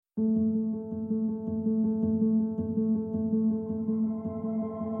Hello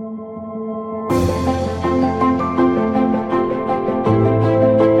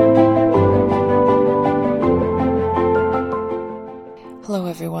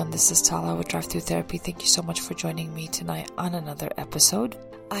everyone, this is Tala with Drive Through Therapy. Thank you so much for joining me tonight on another episode.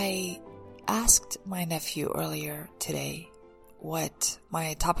 I asked my nephew earlier today what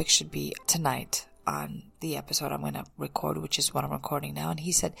my topic should be tonight on the episode I'm going to record, which is what I'm recording now. And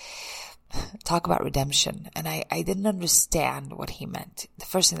he said, talk about redemption. And I didn't understand what he meant. The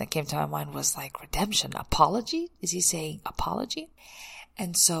first thing that came to my mind was like, redemption, apology? Is he saying apology?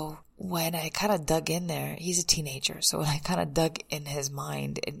 And so when I kind of dug in there, he's a teenager. So when I kind of dug in his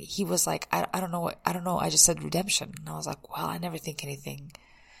mind, and he was like, I don't know. I just said redemption. And I was like, well, I never think anything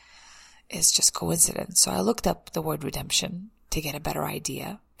is just coincidence. So I looked up the word redemption to get a better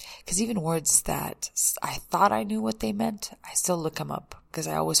idea. Because even words that I thought I knew what they meant, I still look them up because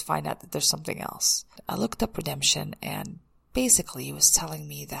I always find out that there's something else. I looked up redemption, and basically he was telling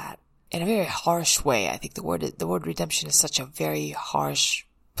me that in a very harsh way. I think the word redemption is such a very harsh,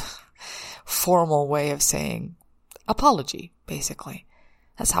 formal way of saying apology, basically.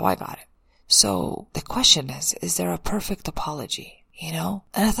 That's how I got it. So the question is there a perfect apology? You know?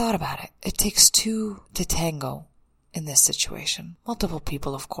 And I thought about it. It takes two to tango in this situation. Multiple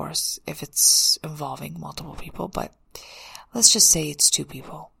people, of course, if it's involving multiple people, but let's just say it's two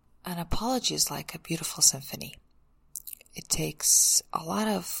people. An apology is like a beautiful symphony. It takes a lot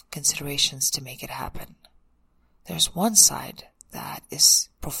of considerations to make it happen. There's one side that is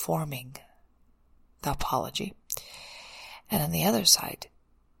performing the apology, and on the other side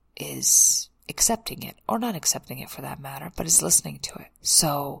is accepting it, or not accepting it for that matter, but is listening to it.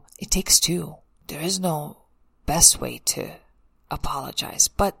 So it takes two. There is no best way to apologize,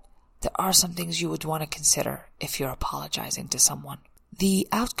 but there are some things you would want to consider if you're apologizing to someone. The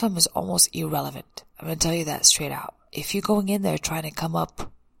outcome is almost irrelevant. I'm going to tell you that straight out. If you're going in there trying to come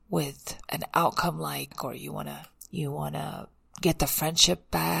up with an outcome like, or you want to get the friendship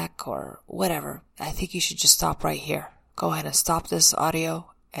back or whatever, I think you should just stop right here. Go ahead and stop this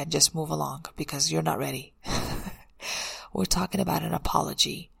audio and just move along because you're not ready. We're talking about an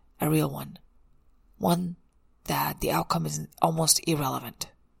apology, a real one. One that the outcome is almost irrelevant.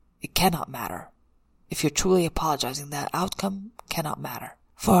 It cannot matter. If you're truly apologizing, that outcome cannot matter.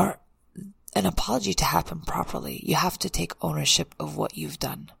 For an apology to happen properly, you have to take ownership of what you've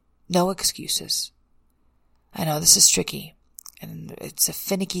done. No excuses. I know this is tricky, and it's a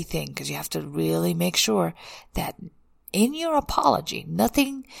finicky thing because you have to really make sure that in your apology,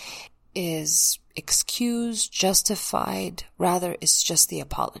 nothing is excused, justified. Rather, it's just the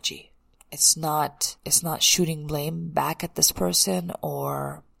apology. It's not shooting blame back at this person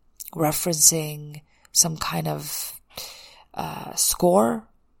or referencing some kind of score,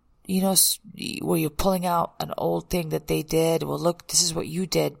 you know, where you're pulling out an old thing that they did. Well, look, this is what you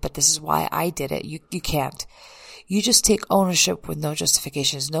did, but this is why I did it. You can't. You just take ownership with no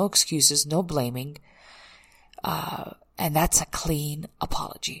justifications, no excuses, no blaming. And that's a clean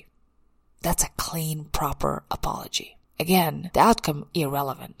apology. That's a clean, proper apology. Again, the outcome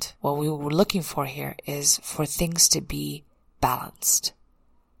irrelevant. What we were looking for here is for things to be balanced,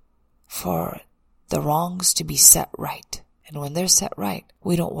 for the wrongs to be set right. And when they're set right,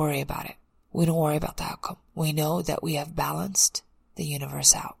 we don't worry about it. We don't worry about the outcome. We know that we have balanced the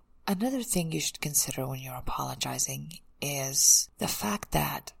universe out. Another thing you should consider when you're apologizing is the fact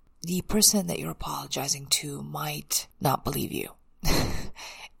that the person that you're apologizing to might not believe you.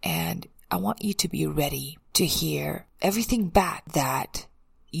 And I want you to be ready to hear everything back that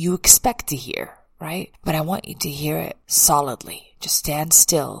you expect to hear, right? But I want you to hear it solidly. Just stand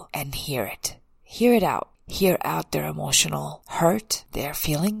still and hear it. Hear it out. Hear out their emotional hurt, their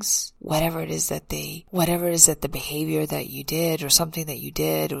feelings, whatever it is that the behavior that you did or something that you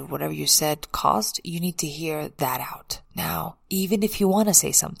did or whatever you said caused, you need to hear that out. Now, even if you want to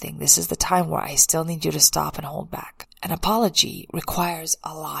say something, this is the time where I still need you to stop and hold back. An apology requires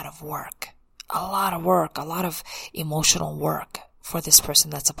a lot of a lot of emotional work for this person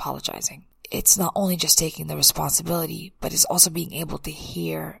that's apologizing. It's not only just taking the responsibility, but it's also being able to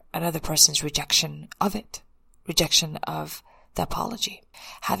hear another person's rejection of it, rejection of the apology,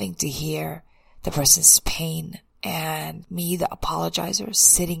 having to hear the person's pain, and me, the apologizer,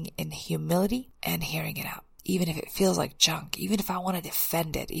 sitting in humility and hearing it out. Even if it feels like junk, even if I want to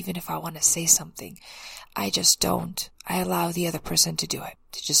defend it, even if I want to say something, I just don't. I allow the other person to do it,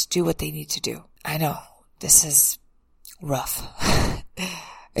 to just do what they need to do. I know, this is rough.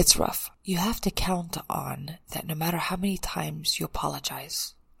 It's rough. You have to count on that no matter how many times you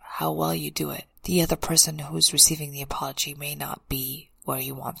apologize, how well you do it, the other person who's receiving the apology may not be where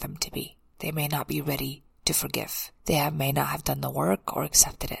you want them to be. They may not be ready to forgive. They may not have done the work or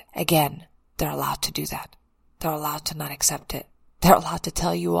accepted it. Again, they're allowed to do that. They're allowed to not accept it. They're allowed to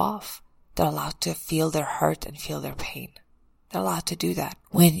tell you off. They're allowed to feel their hurt and feel their pain. They're allowed to do that.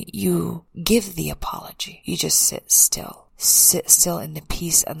 When you give the apology, you just sit still. Sit still in the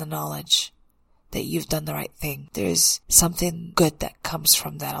peace and the knowledge that you've done the right thing. There's something good that comes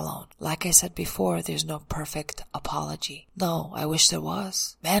from that alone. Like I said before, there's no perfect apology. No, I wish there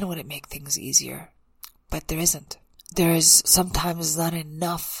was. Man, would it make things easier. But there isn't. There is sometimes not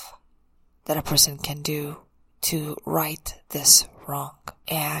enough that a person can do to right this wrong.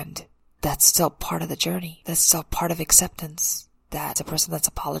 And that's still part of the journey. That's still part of acceptance. That the person that's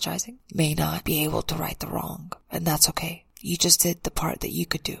apologizing may not be able to right the wrong. And that's okay. You just did the part that you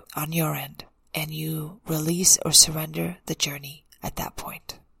could do on your end. And you release or surrender the journey at that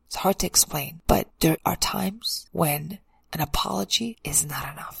point. It's hard to explain, but there are times when an apology is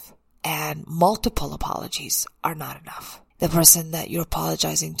not enough. And multiple apologies are not enough. The person that you're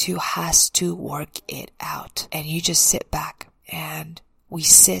apologizing to has to work it out. And you just sit back, and we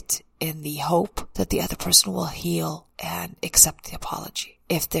sit in the hope that the other person will heal and accept the apology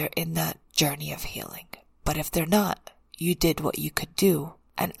if they're in that journey of healing. But if they're not, you did what you could do.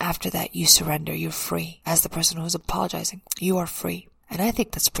 And after that, you surrender. You're free. As the person who's apologizing, you are free. And I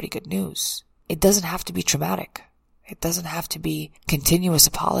think that's pretty good news. It doesn't have to be traumatic. It doesn't have to be continuous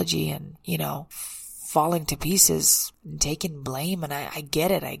apology and, falling to pieces and taking blame. And I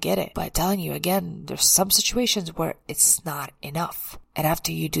get it. But telling you again, there's some situations where it's not enough. And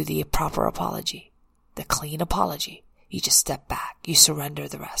after you do the proper apology, the clean apology, you just step back. You surrender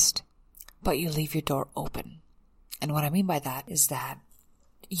the rest. But you leave your door open. And what I mean by that is that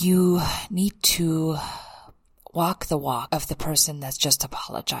you need to walk the walk of the person that's just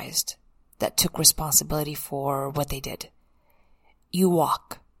apologized, that took responsibility for what they did. You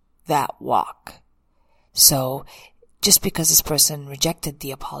walk that walk. So just because this person rejected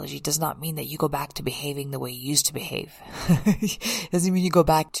the apology does not mean that you go back to behaving the way you used to behave. Doesn't mean you go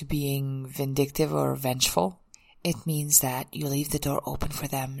back to being vindictive or vengeful. It means that you leave the door open for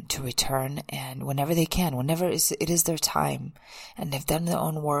them to return, and whenever they can, whenever it is their time, and they've done their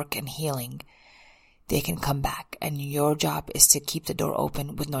own work and healing, they can come back. And your job is to keep the door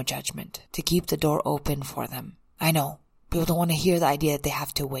open with no judgment, to keep the door open for them. I know, people don't want to hear the idea that they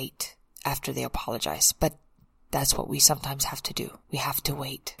have to wait after they apologize, but that's what we sometimes have to do. We have to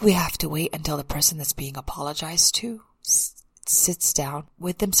wait. We have to wait until the person that's being apologized to sits down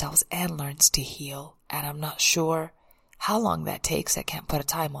with themselves and learns to heal. And I'm not sure how long that takes. I can't put a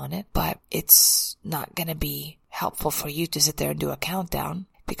time on it, but it's not going to be helpful for you to sit there and do a countdown,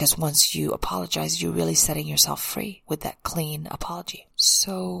 because once you apologize, you're really setting yourself free with that clean apology.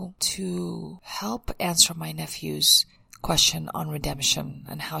 So to help answer my nephew's question on redemption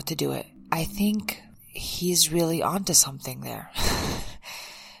and how to do it, I think he's really onto something there.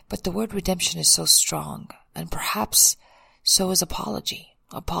 But the word redemption is so strong, and perhaps so is apology.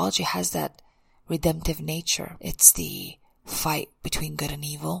 Apology has that redemptive nature. It's the fight between good and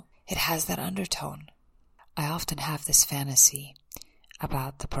evil. It has that undertone. I often have this fantasy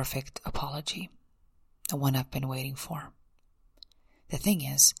about the perfect apology, the one I've been waiting for. The thing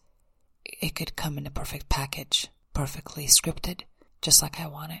is, it could come in a perfect package, perfectly scripted, just like I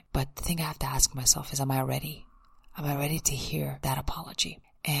want it. But the thing I have to ask myself is, am I ready? Am I ready to hear that apology?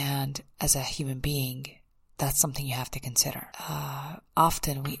 And as a human being, that's something you have to consider.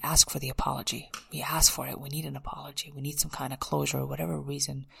 Often we ask for the apology. We ask for it. We need an apology. We need some kind of closure, or whatever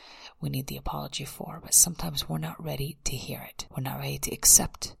reason we need the apology for. But sometimes we're not ready to hear it. We're not ready to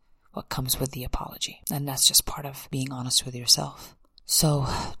accept what comes with the apology. And that's just part of being honest with yourself. So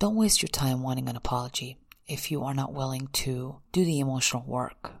don't waste your time wanting an apology if you are not willing to do the emotional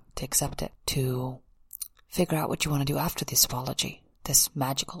work to accept it, to figure out what you want to do after this apology, this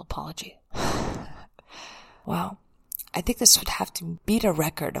magical apology. Wow. I think this would have to beat a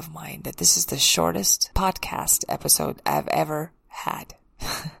record of mine that this is the shortest podcast episode I've ever had.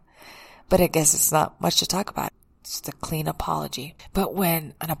 But I guess it's not much to talk about. It's the clean apology. But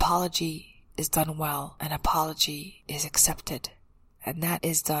when an apology is done well, an apology is accepted, and that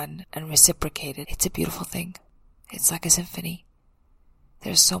is done and reciprocated, it's a beautiful thing. It's like a symphony.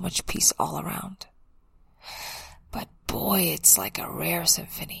 There's so much peace all around. But boy, it's like a rare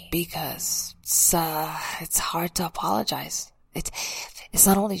symphony, because it's hard to apologize. It's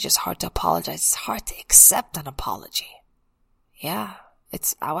not only just hard to apologize, it's hard to accept an apology. Yeah,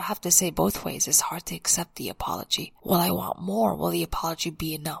 I would have to say both ways. It's hard to accept the apology. Will I want more? Will the apology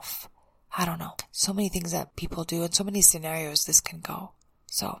be enough? I don't know. So many things that people do, and so many scenarios this can go.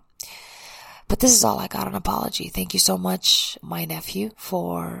 But this is all I got, an apology. Thank you so much, my nephew,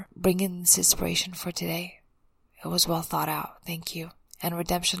 for bringing this inspiration for today. It was well thought out. Thank you. And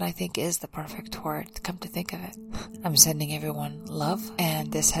redemption, I think, is the perfect word, come to think of it. I'm sending everyone love,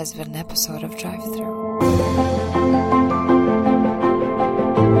 and this has been an episode of Drive Through.